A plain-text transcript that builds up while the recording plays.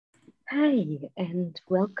Hi, and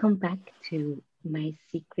welcome back to my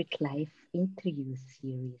Secret Life interview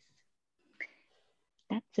series.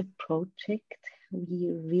 That's a project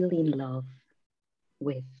we really love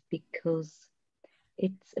with because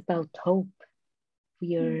it's about hope.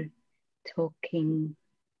 We are talking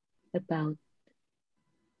about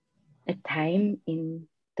a time in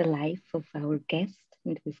the life of our guest,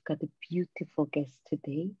 and we've got a beautiful guest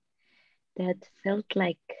today that felt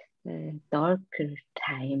like a darker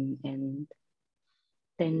time, and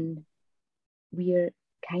then we are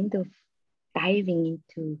kind of diving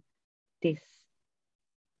into this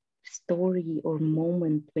story or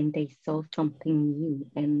moment when they saw something new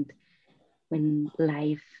and when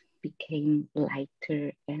life became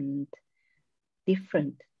lighter and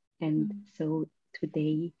different. And so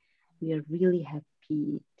today we are really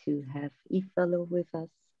happy to have Ivalo with us,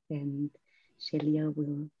 and Shelia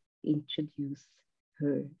will introduce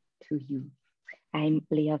her to you. I'm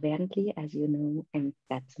Leah Wernli, as you know, and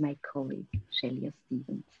that's my colleague, Shelia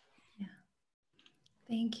Stevens. Yeah.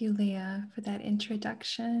 Thank you, Leah, for that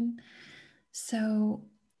introduction. So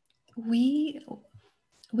we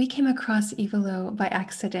came across Ivalo by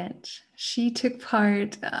accident. She took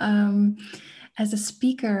part as a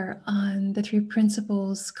speaker on the Three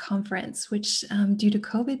Principles Conference, which due to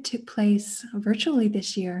COVID took place virtually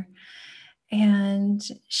this year. And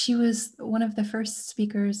she was one of the first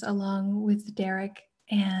speakers along with Derek,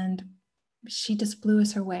 and she just blew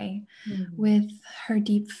us away with her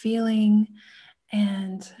deep feeling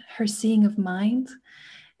and her seeing of mind.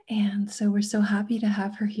 And so we're so happy to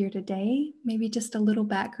have her here today. Maybe just a little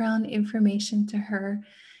background information to her.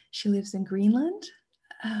 She lives in Greenland.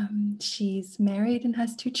 She's married and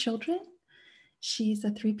has 2 children. She's a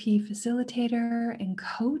 3P facilitator and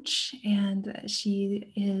coach, and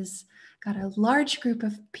she is got a large group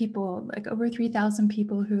of people, like over 3,000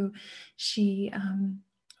 people who she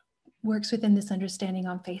works within this understanding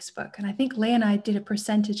on Facebook. And I think Leigh and I did a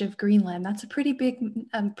percentage of Greenland. That's a pretty big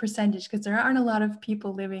percentage because there aren't a lot of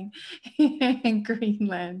people living in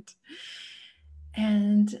Greenland.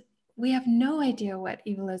 And we have no idea what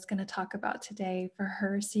Ivalo is going to talk about today for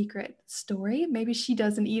her secret story. Maybe she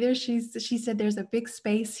doesn't either. She said there's a big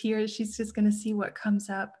space here. She's just going to see what comes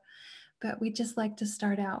up. But we'd just like to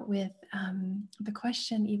start out with the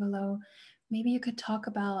question, Ivalo. Maybe you could talk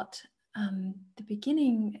about the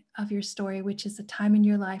beginning of your story, which is a time in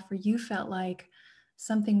your life where you felt like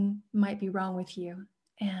something might be wrong with you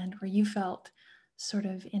and where you felt sort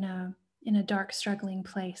of in a dark, struggling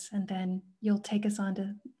place. And then you'll take us on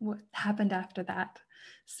to what happened after that.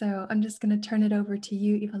 So I'm just going to turn it over to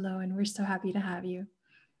you, Ivalo, and we're so happy to have you.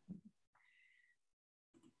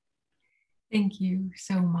 Thank you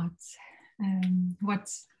so much.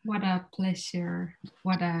 What a pleasure.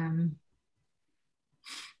 What an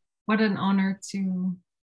honor to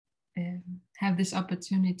have this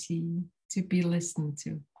opportunity to be listened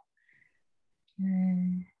to.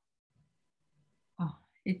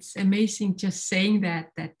 It's amazing just saying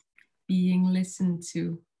that being listened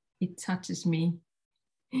to, it touches me.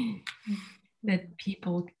 That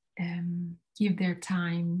people give their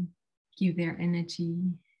time, give their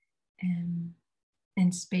energy,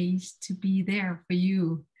 and space to be there for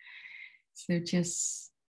you. So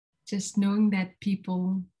just knowing that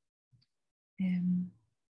people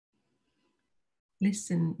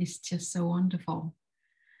listen is just so wonderful.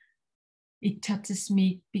 It touches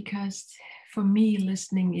me because for me,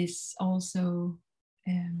 listening is also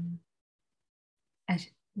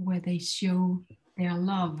where they show their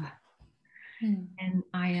love. And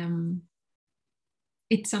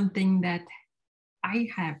it's something that I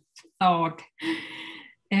have thought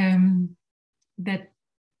that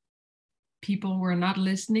people were not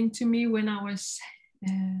listening to me when I was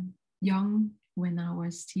young, when I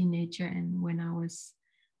was teenager, and when I was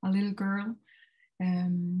a little girl.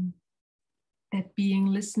 That being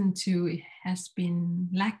listened to has been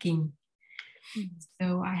lacking.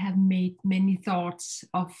 So I have made many thoughts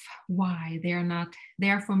of why they're not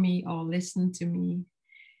there for me or listen to me.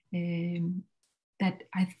 That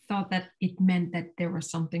I thought that it meant that there was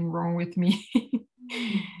something wrong with me.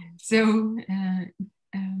 So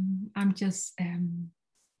I'm just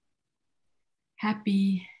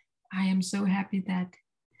happy. I am so happy that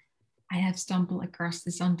I have stumbled across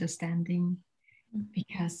this understanding,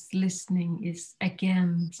 because listening is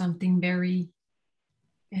again something very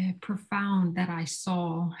profound that I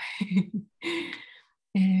saw.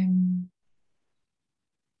 And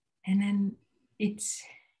then it's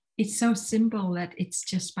so simple that it's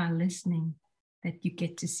just by listening that you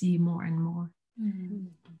get to see more and more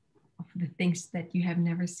of the things that you have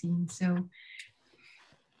never seen. So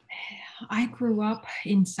I grew up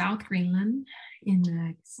in South Greenland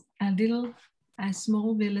in a a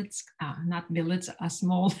small village, not village, a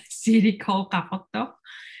small city called Qaqortoq,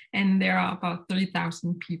 and there are about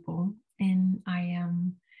 3,000 people. And I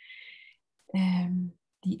am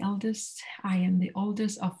the eldest. I am the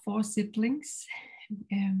oldest of 4 siblings.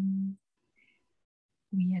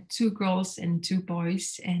 We had 2 girls and 2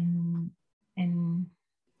 boys, and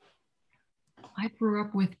I grew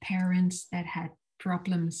up with parents that had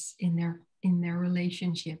problems in their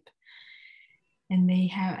relationship, and they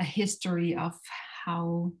have a history of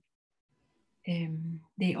how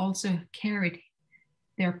they also carried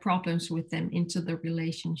their problems with them into the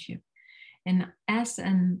relationship. And as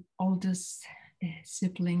an oldest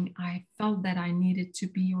sibling, I felt that I needed to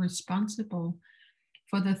be responsible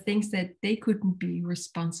for the things that they couldn't be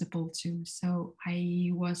responsible to. So I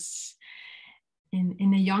was,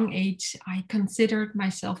 in a young age, I considered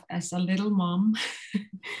myself as a little mom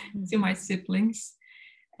to my siblings,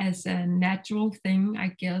 as a natural thing,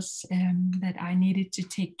 I guess, that I needed to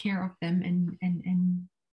take care of them and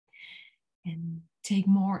take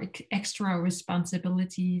more extra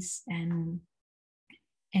responsibilities, and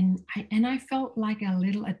I felt like a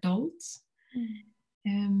little adult.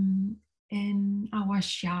 And I was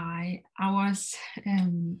shy. I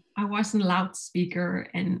wasn't a loudspeaker,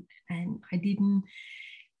 and I didn't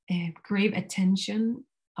crave attention.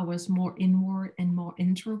 I was more inward and more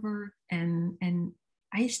introvert, and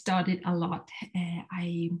I studied a lot.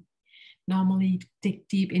 I normally dig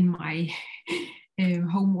deep in my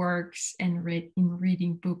homeworks and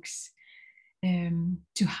reading books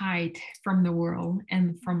to hide from the world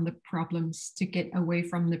and from the problems, to get away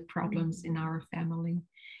from the problems in our family.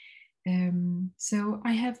 So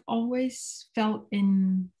I have always felt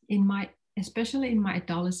especially in my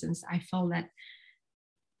adolescence, I felt that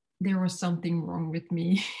there was something wrong with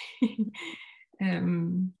me.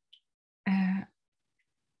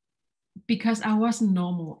 Because I wasn't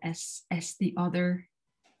normal as the other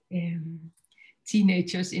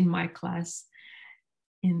teenagers in my class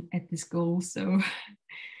at the school. So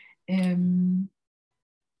and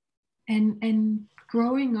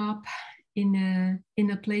growing up in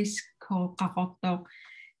a place called Qaqortoq,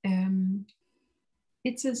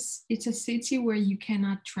 it's a city where you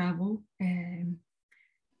cannot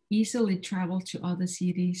easily travel to other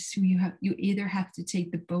cities. You either have to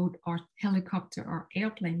take the boat or helicopter or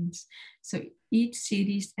airplanes. So each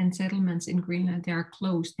cities and settlements in Greenland, they are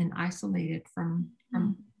closed and isolated from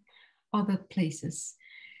other places.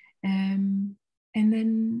 And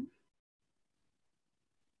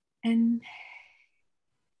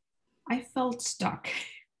I felt stuck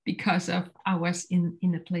because I was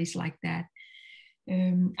in a place like that.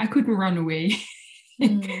 I couldn't run away.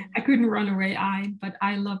 I couldn't run away. But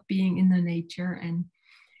I love being in the nature,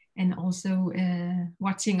 and also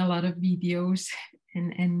watching a lot of videos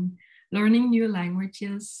and learning new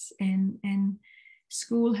languages, and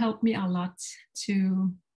school helped me a lot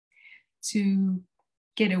to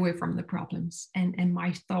get away from the problems and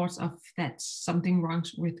my thoughts of that something wrong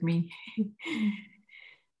with me.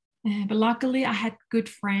 But luckily I had good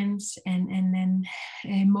friends, and then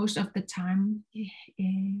most of the time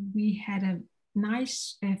we had a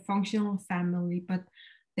nice functional family. But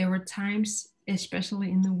there were times,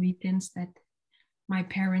 especially in the weekends, that my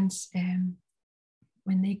parents,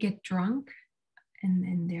 when they get drunk,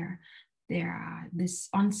 and there are this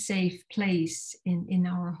unsafe place in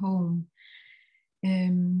our home.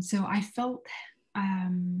 So I felt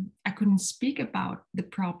I couldn't speak about the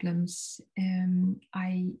problems.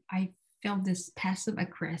 I felt this passive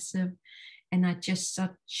aggressive, and I just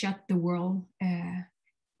shut the world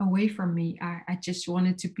away from me. I just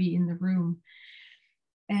wanted to be in the room.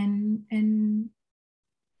 And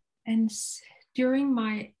during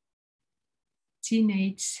my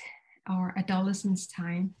teenage or adolescence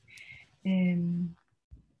time,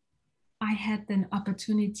 I had an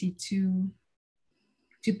opportunity to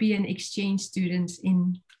be an exchange student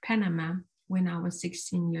in Panama when I was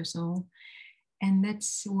 16 years old. And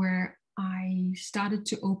that's where I started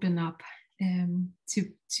to open up to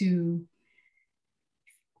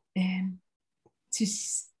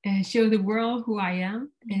show the world who I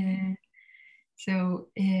am.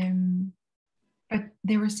 But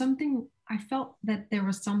there was something, I felt that there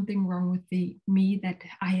was something wrong with me, that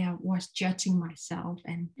I was judging myself.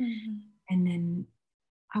 And then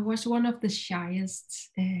I was one of the shyest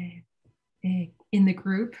in the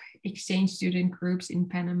group, exchange student groups in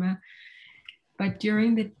Panama. But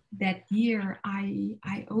during that year,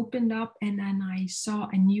 I opened up, and then I saw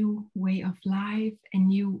a new way of life, a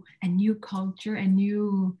new culture, a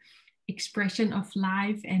new expression of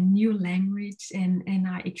life, and new language, and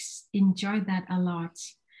I enjoyed that a lot.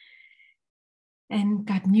 and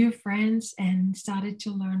got new friends and started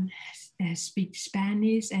to learn speak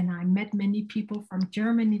Spanish. And I met many people from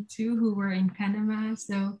Germany too who were in Panama.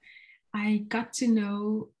 So I got to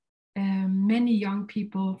know many young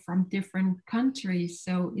people from different countries.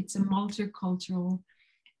 So it's a multicultural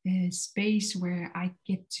space where I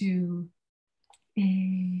get to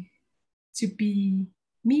be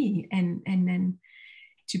me and then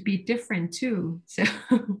to be different too. So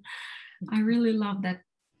I really love that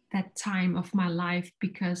time of my life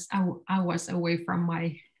because I was away from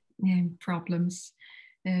my problems,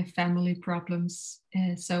 family problems.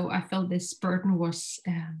 So I felt this burden was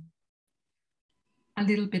a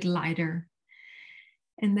little bit lighter.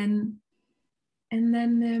 And then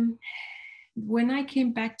when I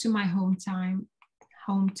came back to my hometown,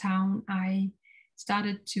 I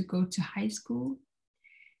started to go to high school,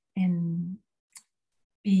 and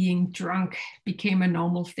being drunk became a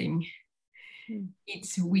normal thing.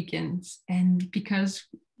 It's weekends, and because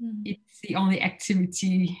it's the only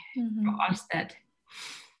activity for us that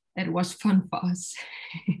was fun for us.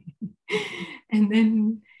 And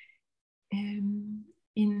then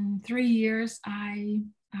in 3 years I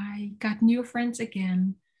got new friends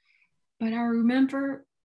again, but I remember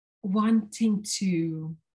wanting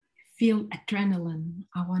to feel adrenaline.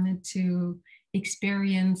 I wanted to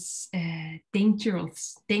experience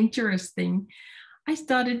dangerous thing. I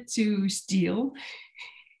started to steal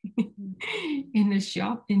in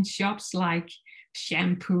shops like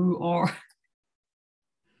shampoo or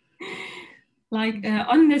like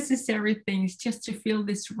unnecessary things just to feel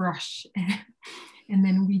this rush. And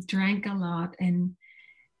then we drank a lot, and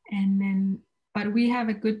then but we have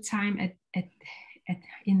a good time at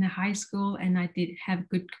in the high school, and I did have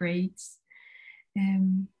good grades.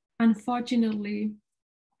 Unfortunately,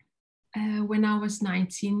 when I was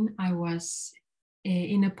 19, I was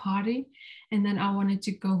in a party, and then I wanted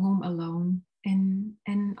to go home alone. And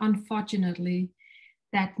unfortunately,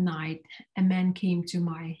 that night, a man came to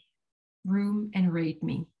my room and raped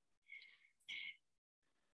me.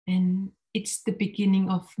 And it's the beginning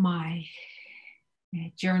of my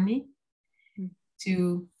journey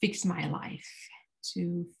to fix my life,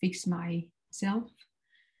 to fix myself,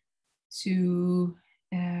 to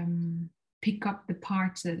pick up the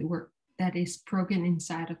parts that is broken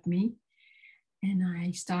inside of me. And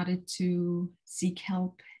I started to seek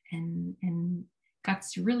help and got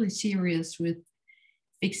really serious with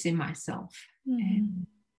fixing myself. And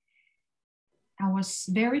I was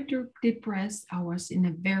very depressed. I was in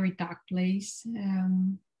a very dark place,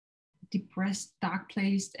 depressed, dark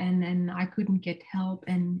place, and I couldn't get help.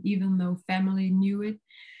 And even though family knew it,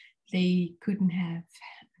 they didn't have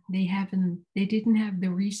the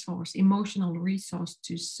emotional resource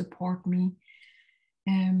to support me.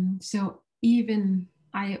 So even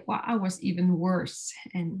I was even worse,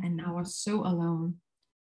 and I was so alone.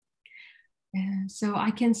 So I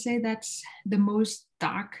can say that's the most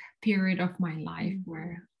dark period of my life,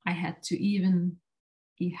 where I had to even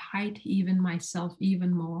hide even myself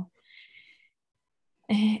even more.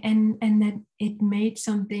 And then it made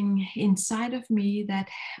something inside of me that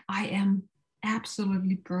I am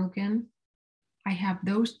absolutely broken. I have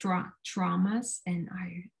those traumas, and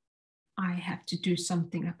I have to do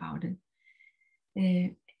something about it.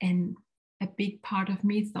 And a big part of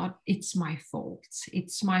me thought it's my fault.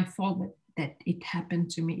 It's my fault that it happened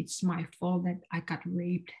to me. It's my fault that I got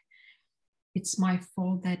raped. It's my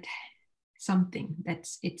fault that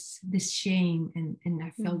it's this shame, and I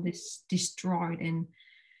felt this destroyed, and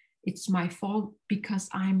it's my fault because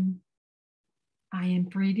I am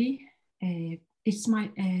pretty. It's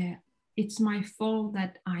my fault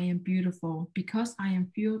that I am beautiful. Because I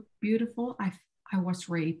am beautiful, I was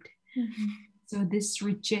raped. So this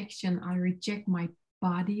rejection, I reject my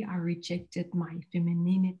body. I rejected my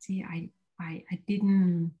femininity. I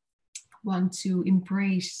didn't want to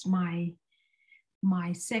embrace my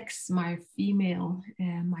sex, my female,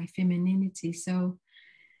 my femininity. So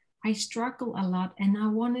I struggle a lot, and I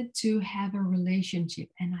wanted to have a relationship,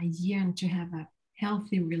 and I yearned to have a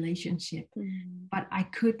healthy relationship, but I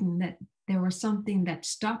couldn't. That there was something that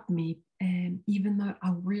stopped me, even though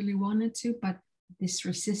I really wanted to, but this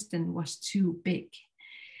resistance was too big.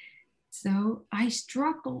 So I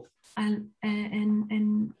struggled,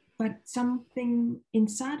 but something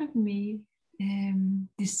inside of me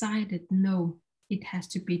decided, no, it has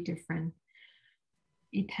to be different.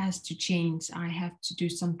 It has to change. I have to do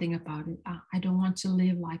something about it. I don't want to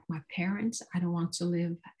live like my parents. I don't want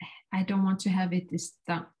to have this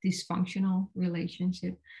dysfunctional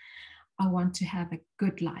relationship. I want to have a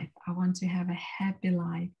good life. I want to have a happy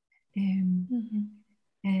life.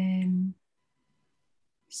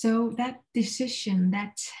 So that decision,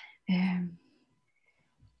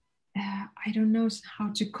 I don't know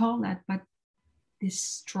how to call that, but this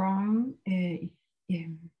strong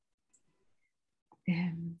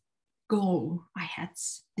goal. I had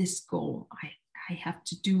this goal. I have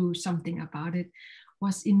to do something about it.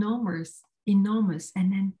 Was enormous.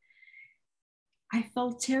 And then I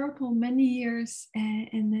felt terrible many years.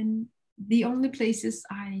 And then the only places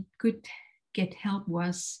I could get help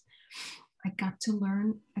was I got to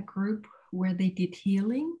learn a group where they did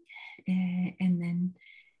healing, and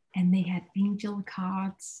they had angel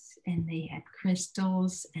cards, and they had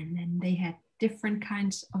crystals, and then they had different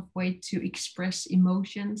kinds of way to express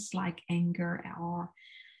emotions like anger,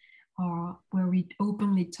 or where we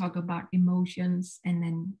openly talk about emotions,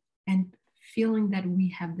 and feeling that we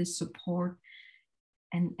have this support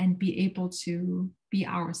and be able to be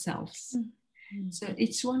ourselves. Mm-hmm. So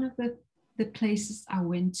it's one of the places I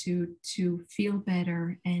went to feel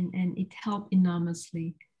better, and it helped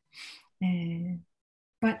enormously.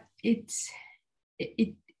 But it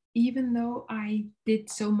even though I did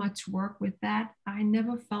so much work with that, I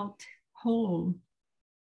never felt whole.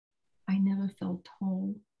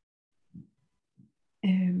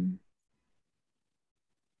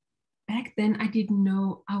 Back then, I didn't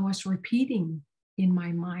know I was repeating in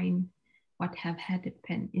my mind what have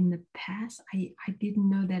happened in the past. I didn't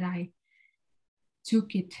know that I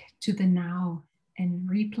took it to the now and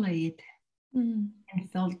replay it and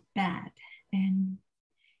felt bad. And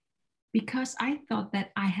because I thought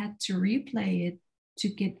that I had to replay it to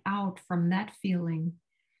get out from that feeling.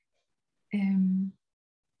 And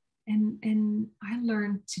I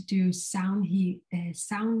learned to do soul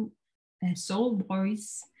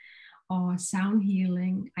voice or sound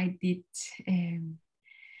healing. I did.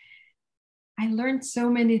 I learned so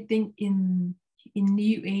many things in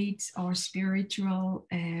New Age or spiritual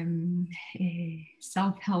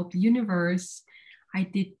self-help universe. I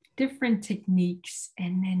did different techniques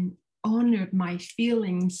and then honored my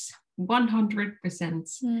feelings 100%.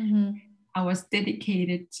 Mm-hmm. I was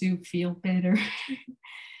dedicated to feel better,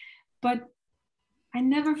 but I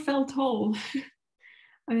never felt whole.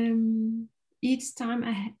 Each time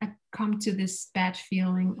I come to this bad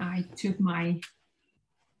feeling, I took my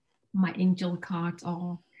angel card,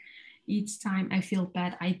 or each time I feel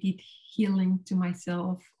bad, I did healing to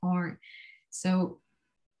myself. Or so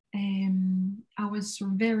I was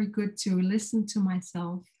very good to listen to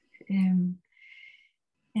myself. And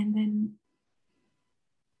then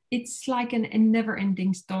it's like a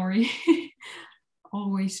never-ending story.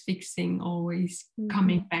 Always fixing, always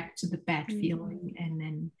coming back to the bad feeling. And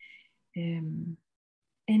then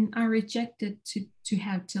and I rejected to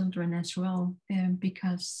have children as well,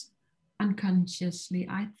 because unconsciously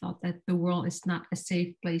I thought that the world is not a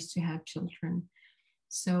safe place to have children.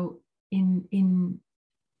 So in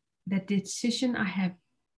the decision I have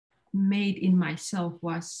made in myself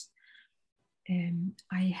was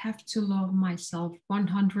I have to love myself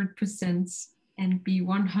 100% and be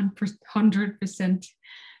 100%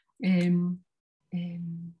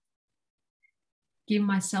 give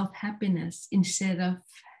myself happiness, instead of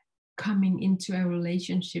coming into a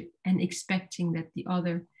relationship and expecting that the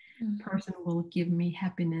other person will give me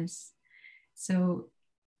happiness. So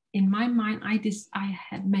in my mind, I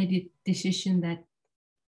had made a decision that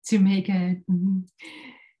to make a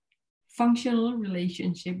functional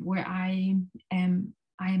relationship where I am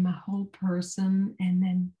a whole person, and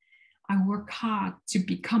then I work hard to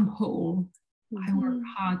become whole. I work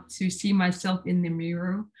hard to see myself in the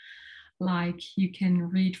mirror, like you can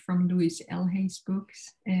read from Louise L. Hay's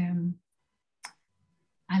books. I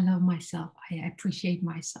love myself. I appreciate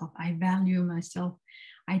myself. I value myself.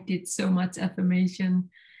 I did so much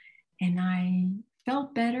affirmation, and I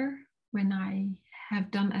felt better when I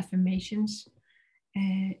have done affirmations,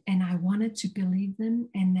 and I wanted to believe them.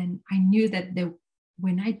 And then I knew that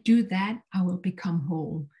when I do that, I will become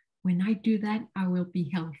whole. When I do that, I will be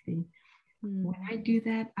healthy. When I do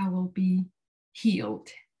that, I will be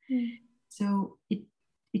healed. So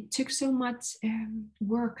it took so much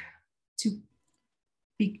work to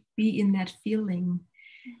be in that feeling,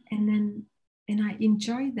 and I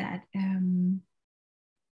enjoy that, and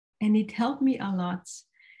it helped me a lot.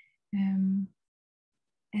 And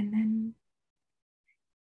then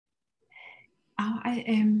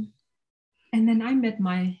and then I met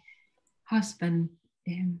my husband.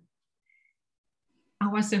 I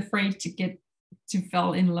was afraid to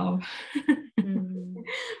fall in love.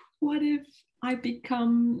 What if I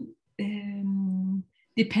become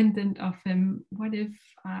dependent of him? What if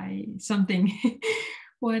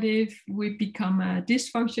what if we become a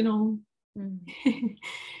dysfunctional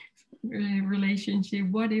relationship?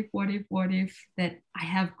 What if that I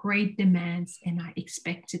have great demands and I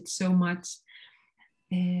expected so much,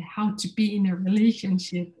 how to be in a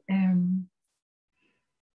relationship. And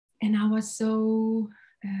I was so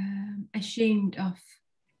ashamed of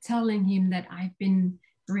telling him that I've been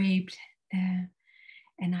raped.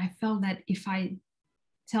 And I felt that if I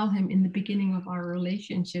tell him in the beginning of our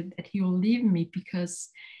relationship, that he will leave me because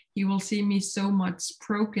he will see me so much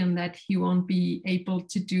broken that he won't be able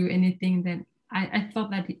to do anything. That I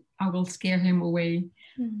thought that I will scare him away,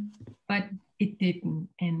 but it didn't.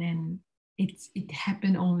 And then it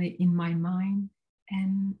happened only in my mind.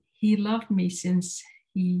 And he loved me since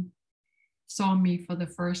he saw me for the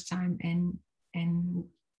first time. And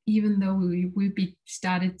even though we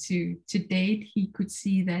started to date, he could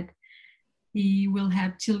see that he will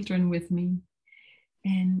have children with me.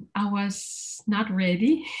 And I was not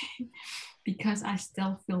ready because I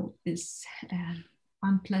still feel this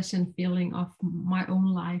unpleasant feeling of my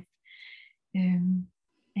own life. And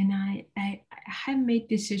I have made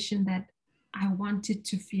decision that I wanted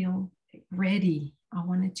to feel ready. I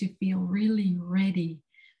wanted to feel really ready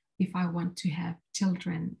if I want to have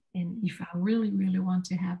children, and if I really want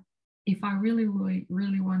to have, if I really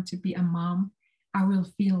want to be a mom, I will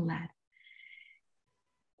feel that.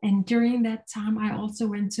 And during that time, I also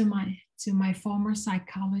went to my former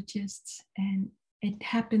psychologist, and it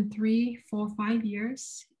happened 3, 4, 5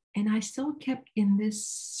 years, and I still kept in this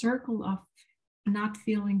circle of not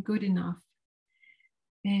feeling good enough.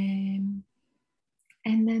 And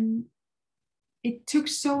then it took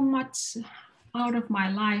so much out of my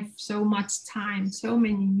life, so much time, so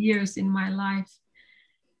many years in my life,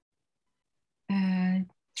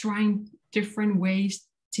 trying different ways,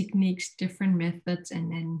 techniques, different methods, and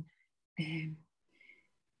then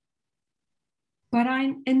but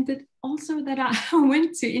I ended also that I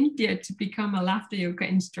went to India to become a laughter yoga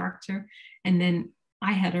instructor, and then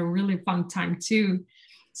I had a really fun time too,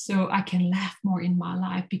 so I can laugh more in my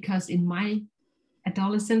life, because in my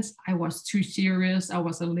adolescence I was too serious, I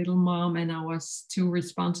was a little mom, and I was too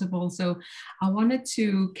responsible, so I wanted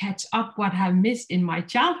to catch up what I missed in my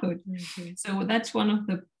childhood. So that's one of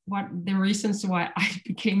the reasons why I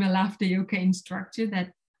became a laughter yoga instructor,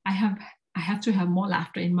 that I have to have more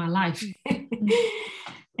laughter in my life.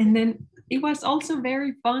 And then it was also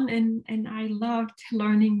very fun, and I loved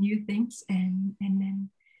learning new things, and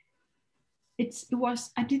then it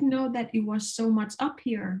was, I didn't know that it was so much up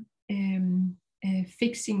here,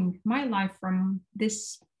 fixing my life from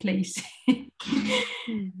this place.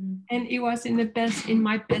 And it was in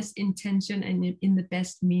my best intention and in the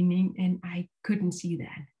best meaning, and I couldn't see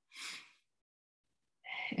that.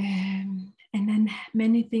 And then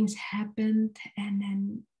many things happened, and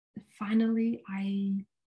then finally I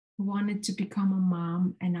wanted to become a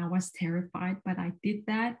mom, and I was terrified, but I did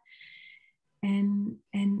that, and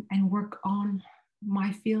work on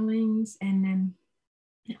my feelings, and then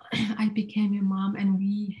I became a mom, and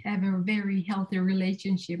we have a very healthy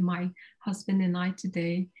relationship, my husband and I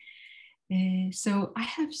today. So I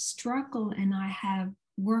have struggled, and I have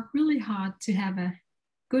worked really hard to have a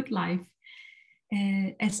good life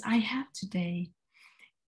as I have today.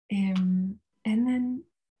 And then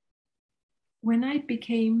when I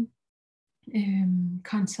became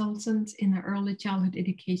consultant in early childhood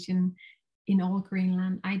education in all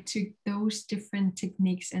Greenland, I took those different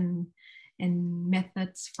techniques and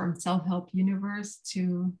methods from self-help universe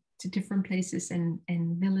to different places and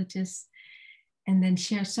villages, and then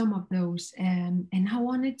share some of those. And I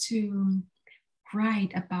wanted to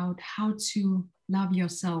write about how to love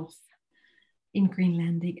yourself in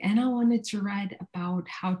Greenlandic, and I wanted to write about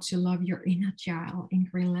how to love your inner child in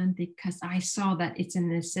Greenlandic, because I saw that it's a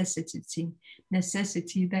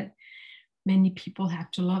necessity that many people have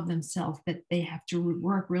to love themselves, that they have to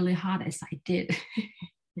work really hard, as I did.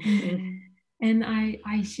 And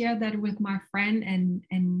I shared that with my friend,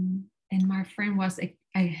 and my friend was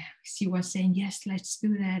she was saying, yes, let's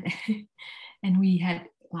do that. And we had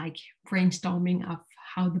like brainstorming of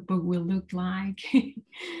how the book will look like.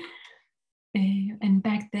 And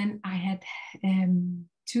back then I had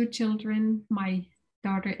 2 children, my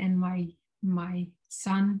daughter and my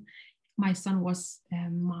son. My son was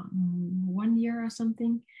 1 year or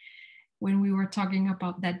something when we were talking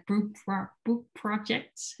about that book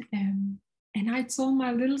project. And I told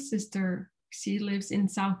my little sister, she lives in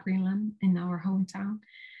South Greenland in our hometown,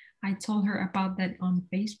 I told her about that on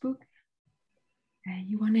Facebook.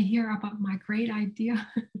 You want to hear about my great idea?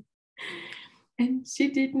 And she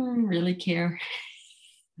didn't really care.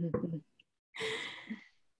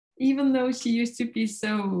 Even though she used to be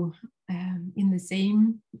so in the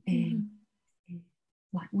same,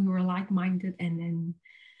 like we were like-minded, and then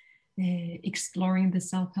exploring the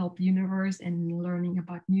self-help universe and learning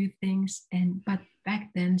about new things. But back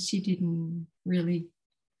then she didn't really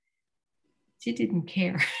she didn't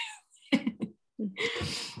care.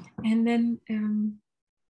 And then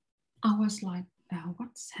I was like,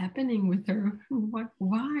 what's happening with her?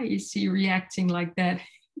 Why is she reacting like that?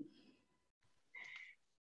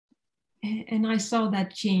 And I saw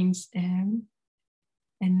that change. And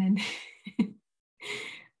then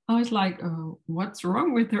I was like, oh, what's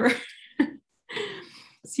wrong with her?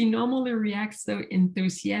 She normally reacts so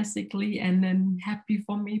enthusiastically and then happy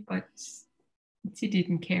for me, but she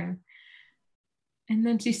didn't care. And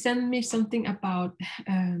then she sent me something about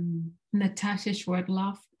Natasha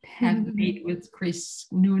Schwertloff had made with Chris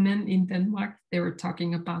Noonan in Denmark. They were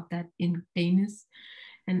talking about that in Danish.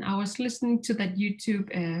 And I was listening to that YouTube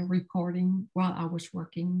recording while I was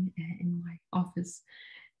working in my office.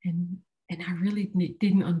 And I really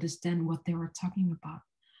didn't understand what they were talking about.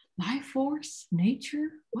 Life force, nature,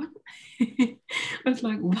 what? I was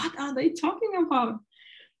like, what are they talking about?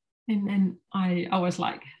 And then I was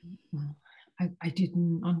like, I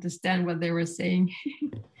didn't understand what they were saying.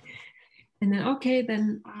 And then, okay,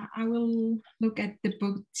 then I will look at the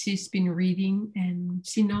book she's been reading. And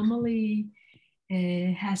she normally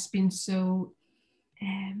has been so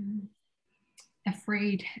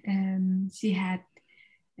afraid. She had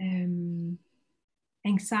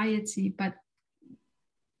anxiety, but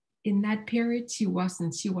in that period, she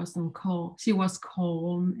wasn't calm. She was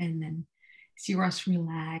calm, and then she was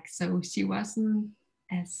relaxed. So she wasn't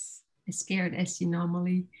as scared as she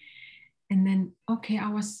normally. And then, okay,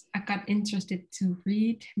 I got interested to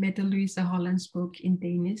read Mette Louise Holland's book in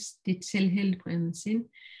Danish, Dit selvhelbredende sind.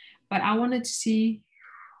 But I wanted to see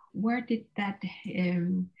where did that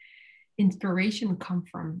inspiration come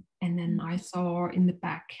from. And then I saw in the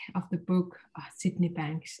back of the book, Sydney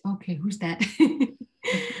Banks. Okay, who's that?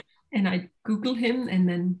 And I Googled him, and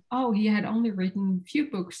then, oh, he had only written a few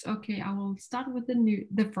books. Okay, I will start with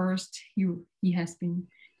the first he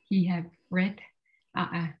have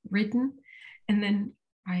written. And then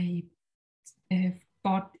I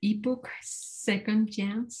bought ebook Second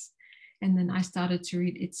Chance, and then I started to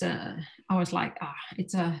read. I was like,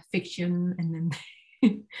 it's a fiction, and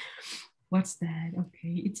then what's that?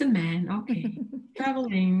 Okay, it's a man. Okay,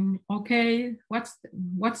 traveling. Okay, what's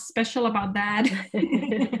special about that?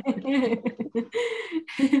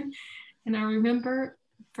 And I remember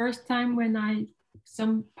first time when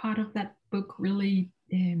some part of that book really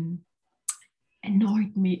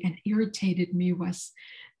annoyed me and irritated me was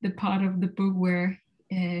the part of the book where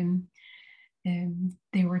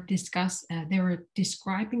they were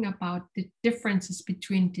describing about the differences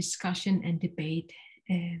between discussion and debate.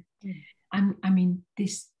 I mean,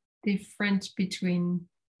 this difference between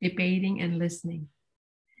debating and listening.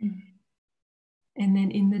 And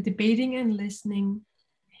then in the debating and listening,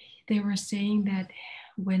 they were saying that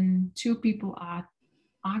when two people are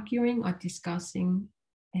arguing or discussing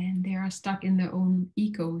and they are stuck in their own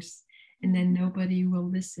egos, and then nobody will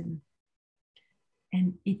listen.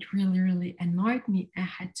 And it really, really annoyed me. I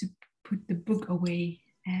had to put the book away.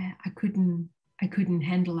 I couldn't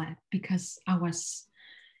handle that, because I was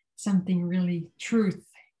something really truth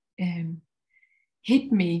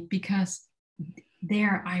hit me, because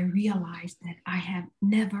there I realized that I have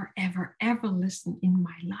never, ever, ever listened in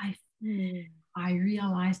my life. I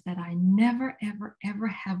realized that I never, ever, ever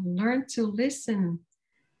have learned to listen.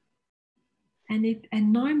 And it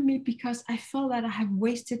annoyed me because I felt that I have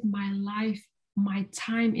wasted my life, my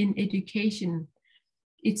time in education.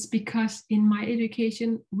 It's because in my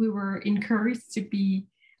education, we were encouraged to be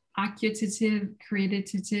argumentative,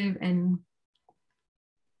 creative, and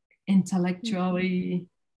intellectually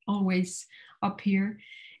always up here.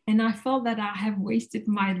 And I felt that I have wasted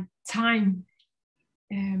my time.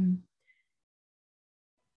 And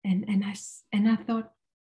I thought,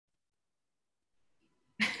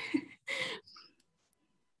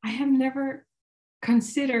 I have never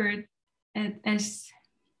considered it as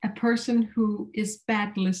a person who is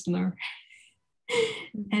bad listener.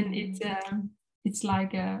 And it's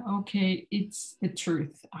like, okay, it's the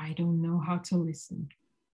truth. I don't know how to listen.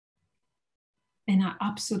 And I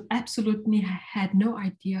absolutely had no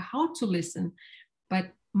idea how to listen.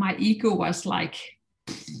 But my ego was like,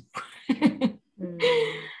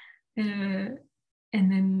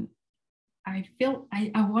 and then I felt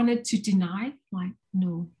I wanted to deny, like,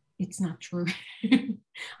 no, it's not true.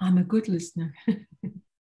 I'm a good listener.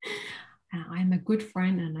 I'm a good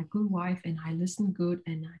friend and a good wife, and I listen good.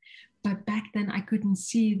 But back then I couldn't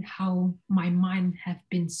see how my mind had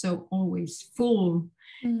been so always full,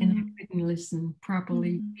 and I couldn't listen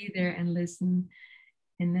properly, be there and listen.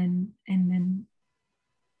 And then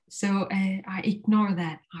so I ignore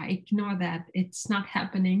that. It's not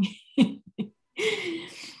happening.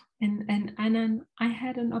 And then I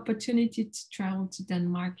had an opportunity to travel to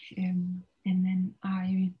Denmark, and then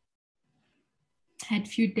I had a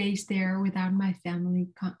few days there without my family,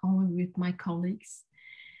 only with my colleagues.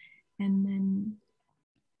 And then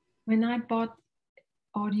when I bought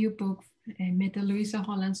audiobook, Mette Louise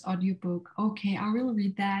Holland's audiobook, okay, I will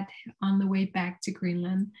read that on the way back to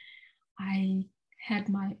Greenland. I had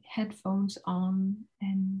my headphones on,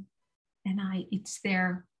 and it's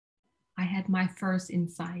there. I had my first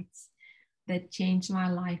insights that changed my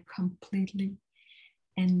life completely.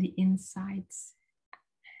 And the insights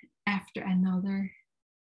after another,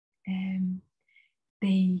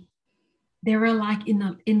 they were like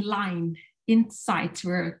in line. Insights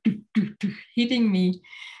were hitting me,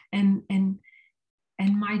 and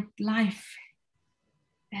my life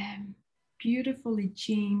beautifully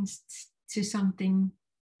changed to something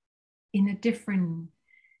in a different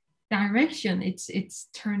direction. It's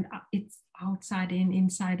turned, it's outside in,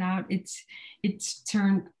 inside out. It's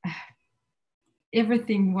turned,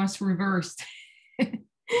 everything was reversed.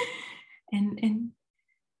 and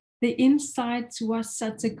the insights was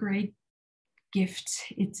such a great gift.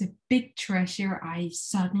 It's a big treasure I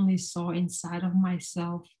suddenly saw inside of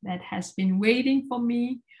myself that has been waiting for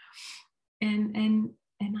me. And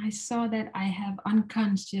I saw that I have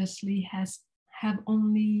unconsciously have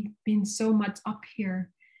only been so much up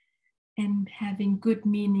here and having good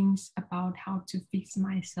meanings about how to fix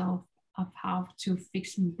myself, of how to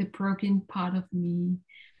fix the broken part of me.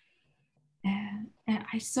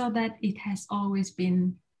 I saw that it has always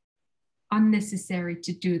been unnecessary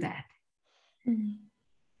to do that.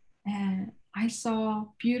 I saw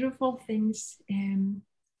beautiful things.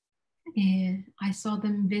 I saw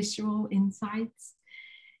them visual insights.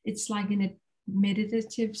 It's like in a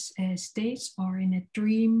meditative state or in a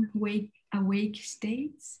dream awake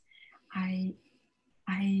state. I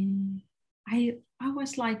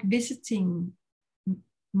was like visiting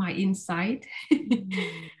my inside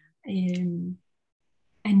in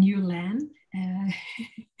a new land.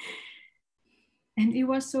 And it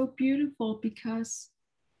was so beautiful because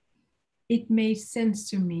it made sense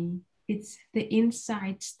to me. It's the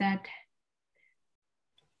insights that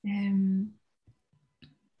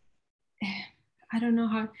I don't know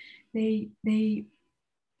how they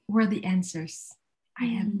were the answers I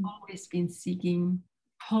have always been seeking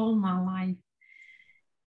all my life.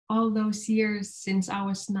 All those years since I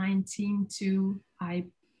was 19 to I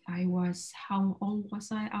was, how old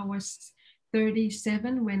was I? I was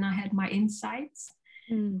 37 when I had my insights.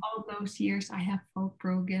 All those years I have felt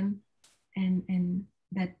broken, and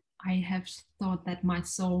that I have thought that my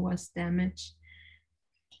soul was damaged.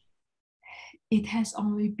 It has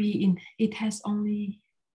only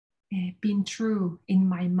been true in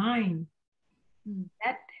my mind.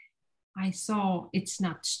 That I saw, it's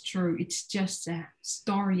not true. It's just a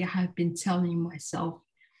story I have been telling myself,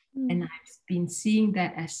 and I've been seeing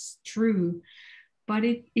that as true. But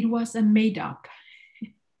it was a made up.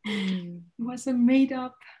 It was a made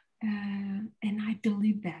up, and I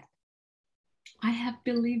believe that. I have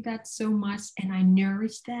believed that so much, and I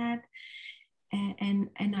nourished that, and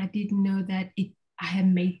I didn't know that I have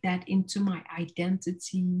made that into my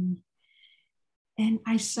identity. And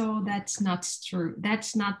I saw that's not true.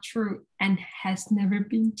 That's not true, and has never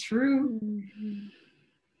been true.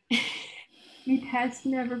 It has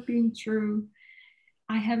never been true.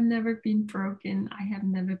 I have never been broken. I have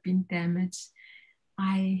never been damaged.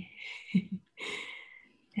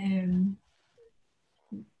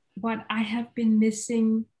 What I have been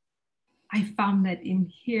missing, I found that in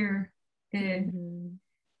here. I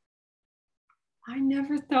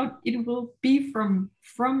never thought it will be from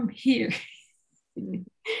here.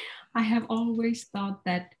 I have always thought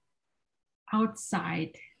that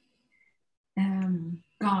outside,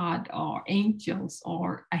 God or angels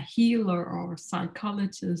or a healer or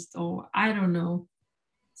psychologist or I don't know,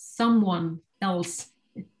 someone else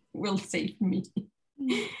will save me.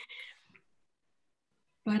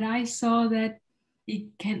 But I saw that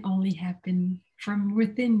it can only happen from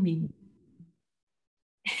within me.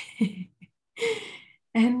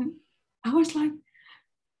 And I was like,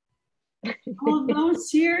 all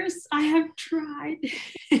those years I have tried.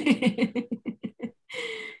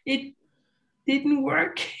 It didn't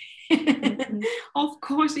work. Of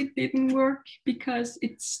course it didn't work because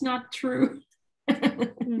it's not true.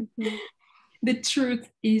 The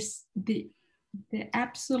truth is, the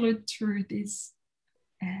absolute truth is,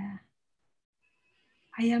 I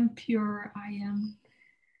am pure, I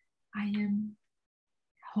am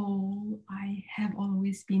whole, I have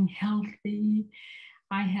always been healthy,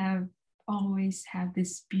 I have always had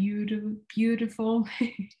this beautiful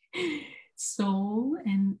soul,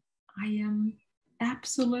 and I am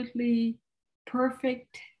absolutely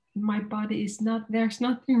perfect. My body is not, there's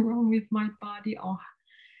nothing wrong with my body, or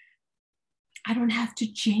I don't have to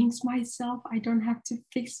change myself. I don't have to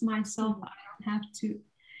fix myself. I don't have to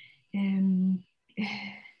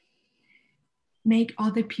make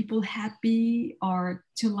other people happy or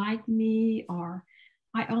to like me, or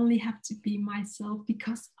I only have to be myself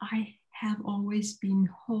because I have always been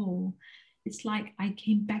whole. It's like I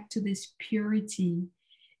came back to this purity.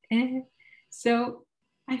 And so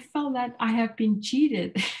I felt that I have been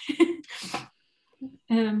cheated.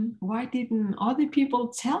 Why didn't other people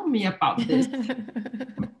tell me about this?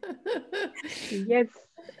 Yes.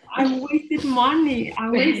 I wasted money. I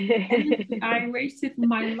wasted energy. I wasted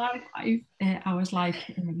my life. I was like,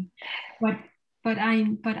 but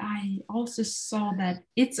I also saw that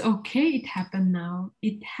it's okay. It happened now.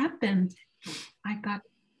 It happened.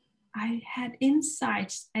 I had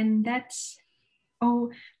insights, and that's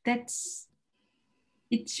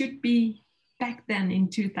it should be back then in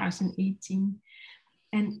 2018.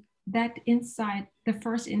 And that insight, the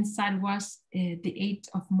first insight was the 8th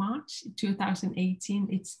of March 2018.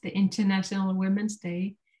 It's the International Women's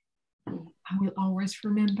Day. I will always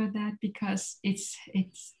remember that because it's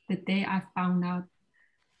the day I found out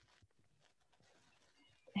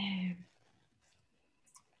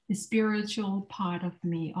the spiritual part of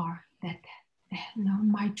me, or that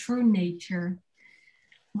my true nature,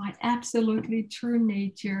 my absolutely true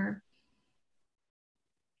nature.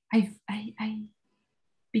 I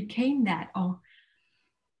became that, or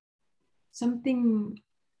something,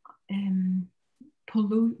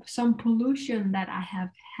 some pollution that I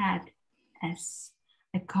have had as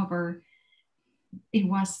a cover,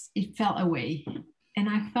 it fell away, and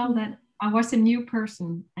I felt that I was a new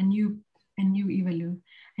person, a new Ivalo,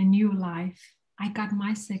 a new life. I got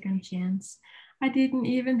my second chance. I didn't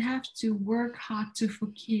even have to work hard to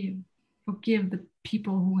forgive the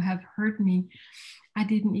people who have hurt me. I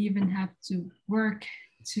didn't even have to work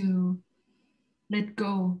to let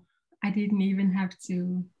go. I didn't even have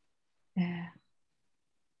to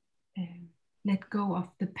let go of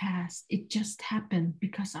the past. It just happened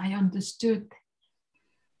because I understood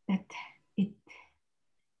that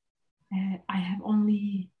I have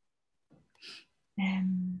only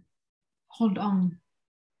hold on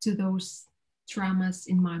to those traumas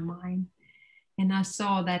in my mind, and I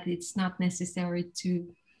saw that it's not necessary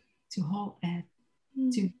to hold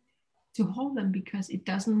to hold them because it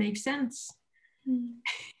doesn't make sense.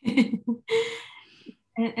 And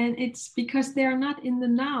it's because they are not in the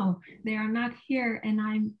now. They are not here, and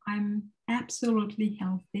I'm absolutely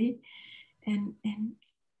healthy, and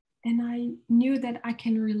I knew that I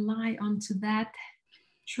can rely onto that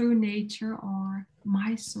true nature, or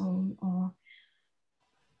my soul, or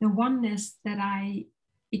the oneness that I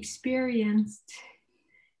experienced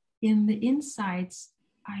in the insides.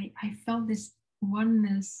 I felt this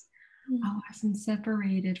oneness. I wasn't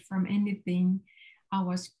separated from anything. I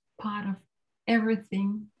was part of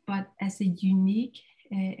everything, but as a unique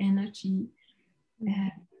energy.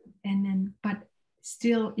 But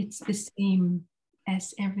still it's the same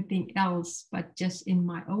as everything else, but just in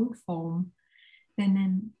my own form. And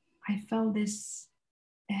then I felt this,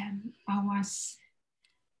 I was,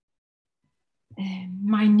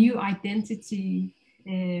 my new identity,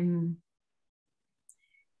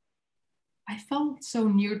 I felt so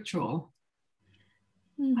neutral.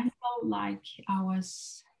 I felt like I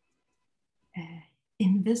was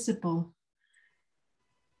invisible,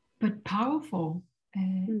 but powerful.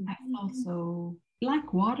 I felt so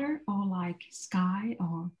like water, or like sky,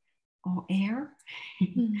 or air.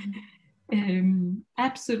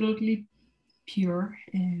 Absolutely pure.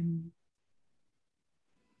 And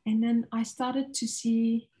then I started to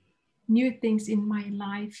see new things in my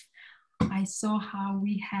life. I saw how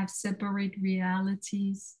we have separate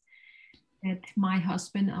realities, that my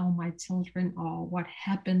husband or my children, or what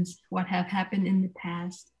have happened in the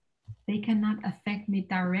past, they cannot affect me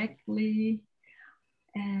directly,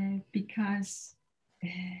 because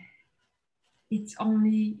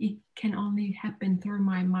it can only happen through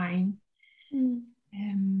my mind.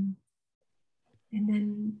 And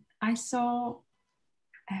then I saw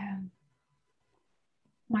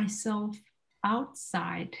myself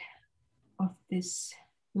outside of this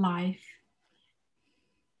life,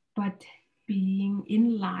 but being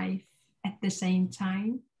in life at the same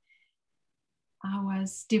time. I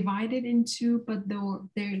was divided into, but though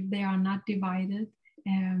they are not divided.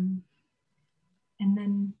 And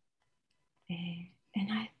then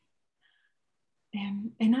and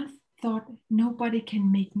I thought, nobody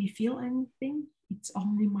can make me feel anything. It's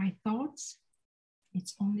only my thoughts.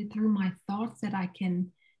 It's only through my thoughts that I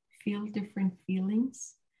can feel different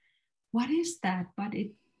feelings. what is that? But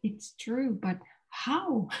it's true, but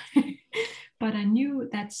how? But I knew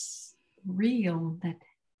that's real, that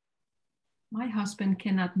my husband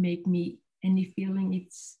cannot make me any feeling.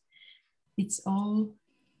 It's all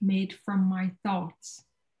made from my thoughts.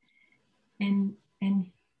 And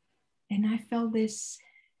I felt this,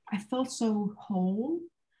 I felt so whole.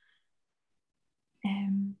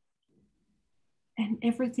 And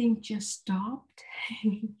everything just stopped.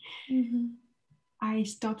 Mm-hmm. I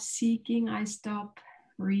stopped seeking, I stopped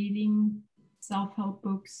reading self-help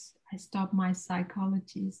books, I stopped my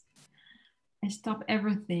psychologist, I stopped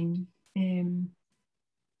everything.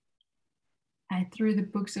 I threw the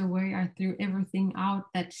books away, I threw everything out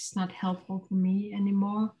that's not helpful for me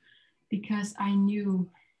anymore, because I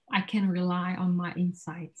knew I can rely on my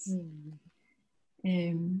insights.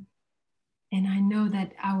 And I know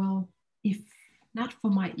that I will, if not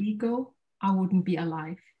for my ego, I wouldn't be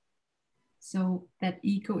alive. So that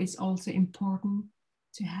ego is also important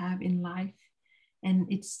to have in life.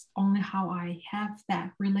 And it's only how I have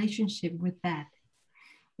that relationship with that.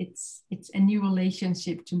 It's a new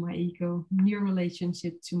relationship to my ego, new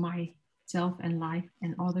relationship to myself and life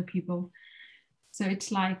and other people. So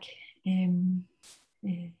it's like a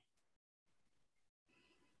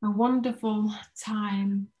wonderful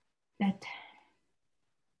time that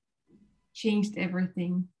changed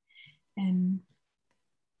everything. And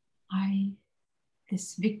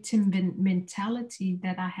this victim mentality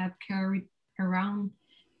that I have carried around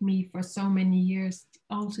me for so many years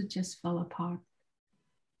also just fell apart.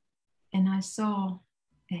 And I saw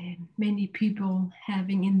many people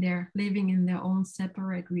living in their own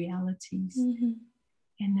separate realities. Mm-hmm.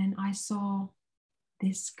 And then I saw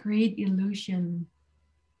this great illusion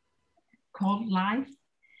called life,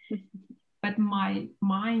 but my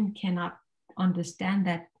mind cannot understand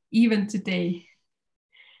that even today.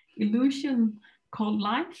 Illusion called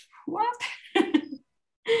life? What?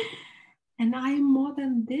 And I am more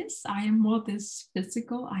than this. I am more this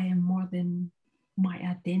physical. I am more than my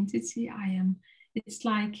identity. It's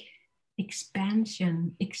like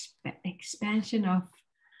expansion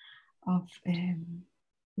of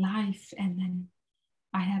life. And then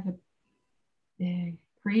I have a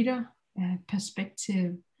greater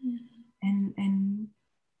perspective. And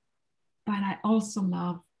but I also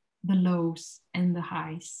love the lows and the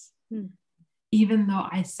highs. Even though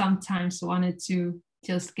I sometimes wanted to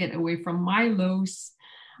just get away from my lows,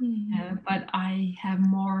 but I have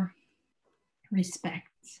more respect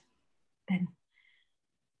than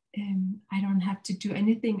I don't have to do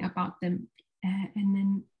anything about them. And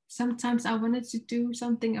then sometimes I wanted to do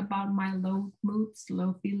something about my low moods,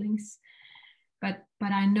 low feelings, but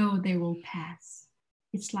I know they will pass.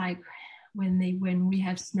 It's like when we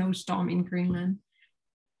have snowstorm in Greenland,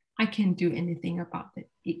 I can't do anything about it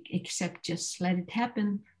except just let it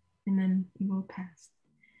happen, and then it will pass.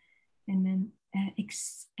 And then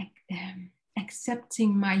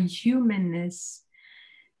accepting my humanness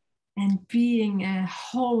and being a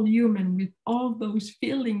whole human with all those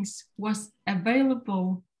feelings was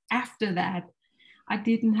available after that. I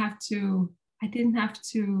didn't have to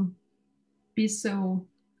be so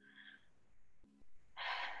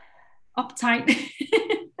uptight.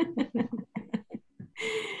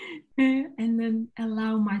 And then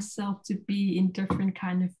allow myself to be in different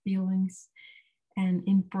kind of feelings and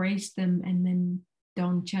embrace them, and then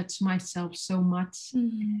don't judge myself so much.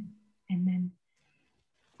 And then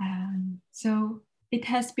so it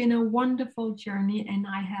has been a wonderful journey, and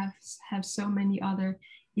I have so many other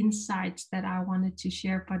insights that I wanted to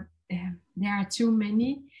share, but there are too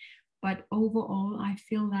many. But overall, I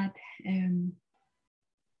feel that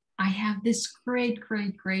I have this great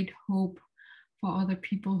hope for other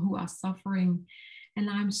people who are suffering. And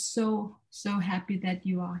I'm so happy that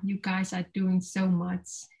you guys are doing so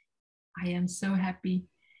much. I am so happy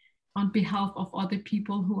on behalf of other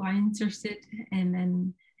people who are interested, and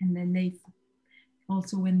then they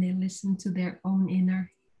also, when they listen to their own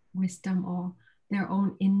inner wisdom or their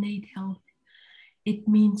own innate health, it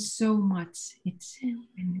means so much. It's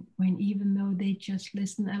when even though they just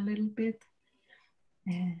listen a little bit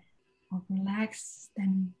or relax,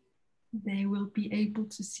 then they will be able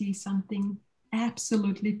to see something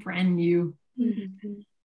absolutely brand new.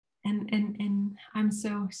 And I'm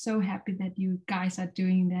so happy that you guys are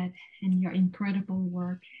doing that, and your incredible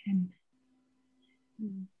work, and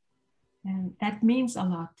that means a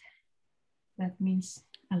lot. That means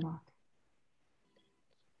a lot.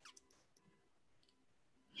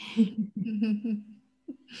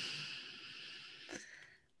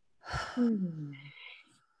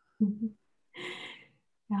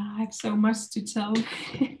 I have so much to tell.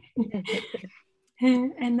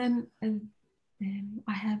 And then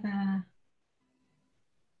I have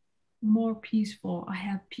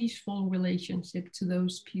peaceful relationship to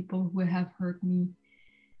those people who have hurt me,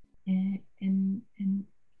 and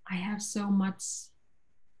I have so much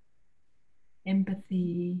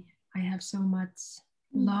empathy. I have so much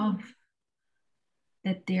love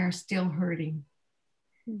that they are still hurting.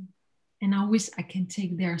 And I wish I can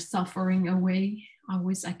take their suffering away. I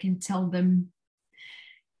wish I can tell them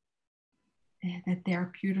that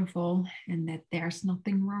they're beautiful and that there's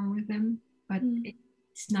nothing wrong with them. But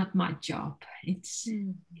it's not my job. It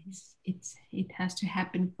has to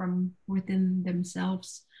happen from within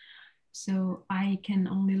themselves. So I can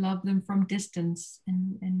only love them from distance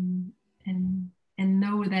and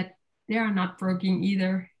know that they are not broken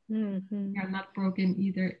either. They are not broken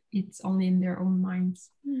either. It's only in their own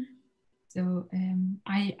minds. So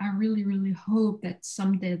I really, really hope that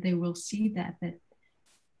someday they will see that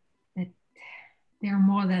they're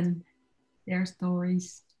more than their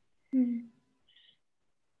stories.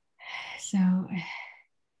 So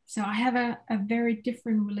I have a very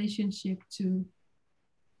different relationship to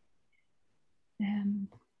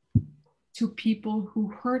people who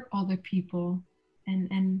hurt other people,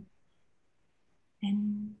 and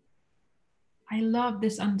I love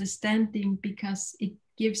this understanding because it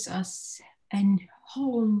gives us a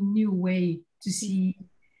whole new way to see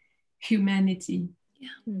humanity.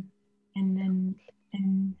 And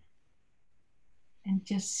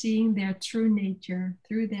just seeing their true nature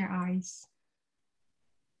through their eyes,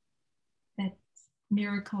 that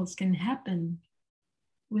miracles can happen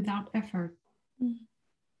without effort.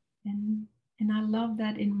 And I love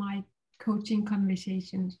that in my coaching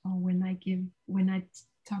conversations, or when I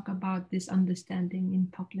talk about this understanding in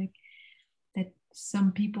public, that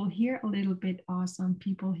some people hear a little bit, or some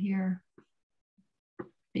people hear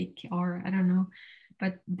big, or I don't know,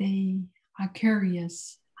 but they are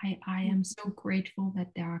curious. I am so grateful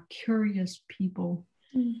that there are curious people,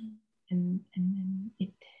 and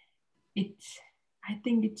I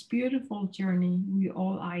think it's beautiful journey we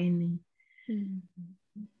all are in.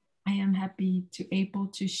 I am happy to able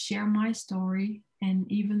to share my story,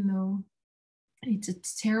 and even though it's a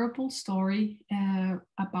terrible story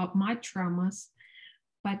about my traumas,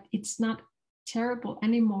 but it's not terrible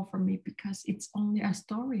anymore for me because it's only a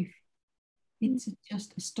story. It's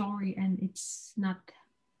just a story, and it's not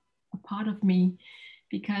a part of me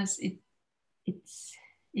because it's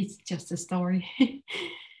just a story.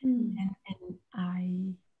 And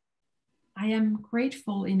I am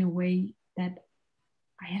grateful in a way that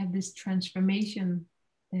I have this transformation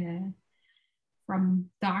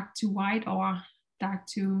from dark to white, or dark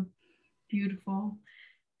to beautiful,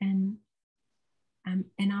 and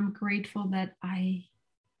I'm grateful that I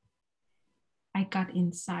got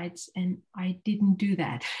insights and I didn't do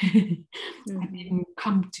that. I didn't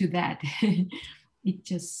come to that. It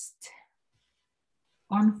just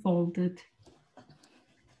unfolded,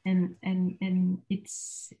 and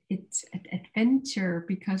it's an adventure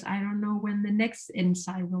because I don't know when the next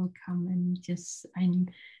insight will come, and I'm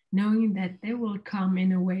knowing that they will come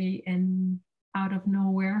in a way and out of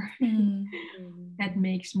nowhere. That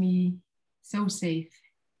makes me so safe.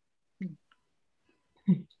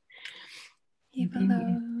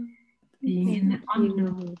 Being in the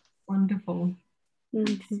unknown, wonderful.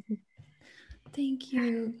 Thank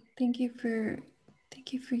you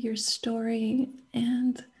for your story,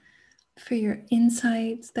 and for your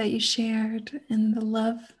insights that you shared, and the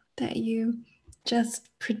love that you just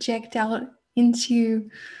project out into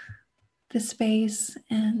the space.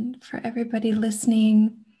 And for everybody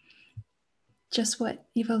listening, just what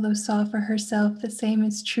Ivalo saw for herself, the same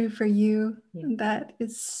is true for you. That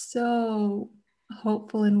is so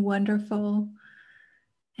hopeful and wonderful.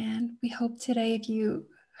 And we hope today, if you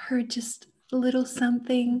heard just a little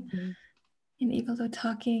something in Ivalo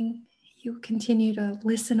talking, you continue to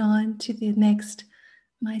listen on to the next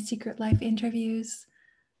My Secret Life interviews.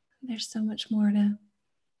 There's so much more to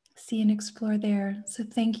see and explore there. So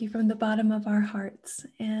thank you from the bottom of our hearts.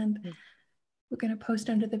 And we're going to post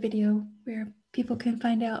under the video where people can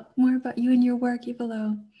find out more about you and your work,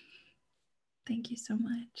 Ivalo. Thank you so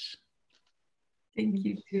much. Thank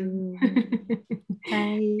you too. Bye.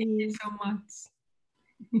 Thank you so much.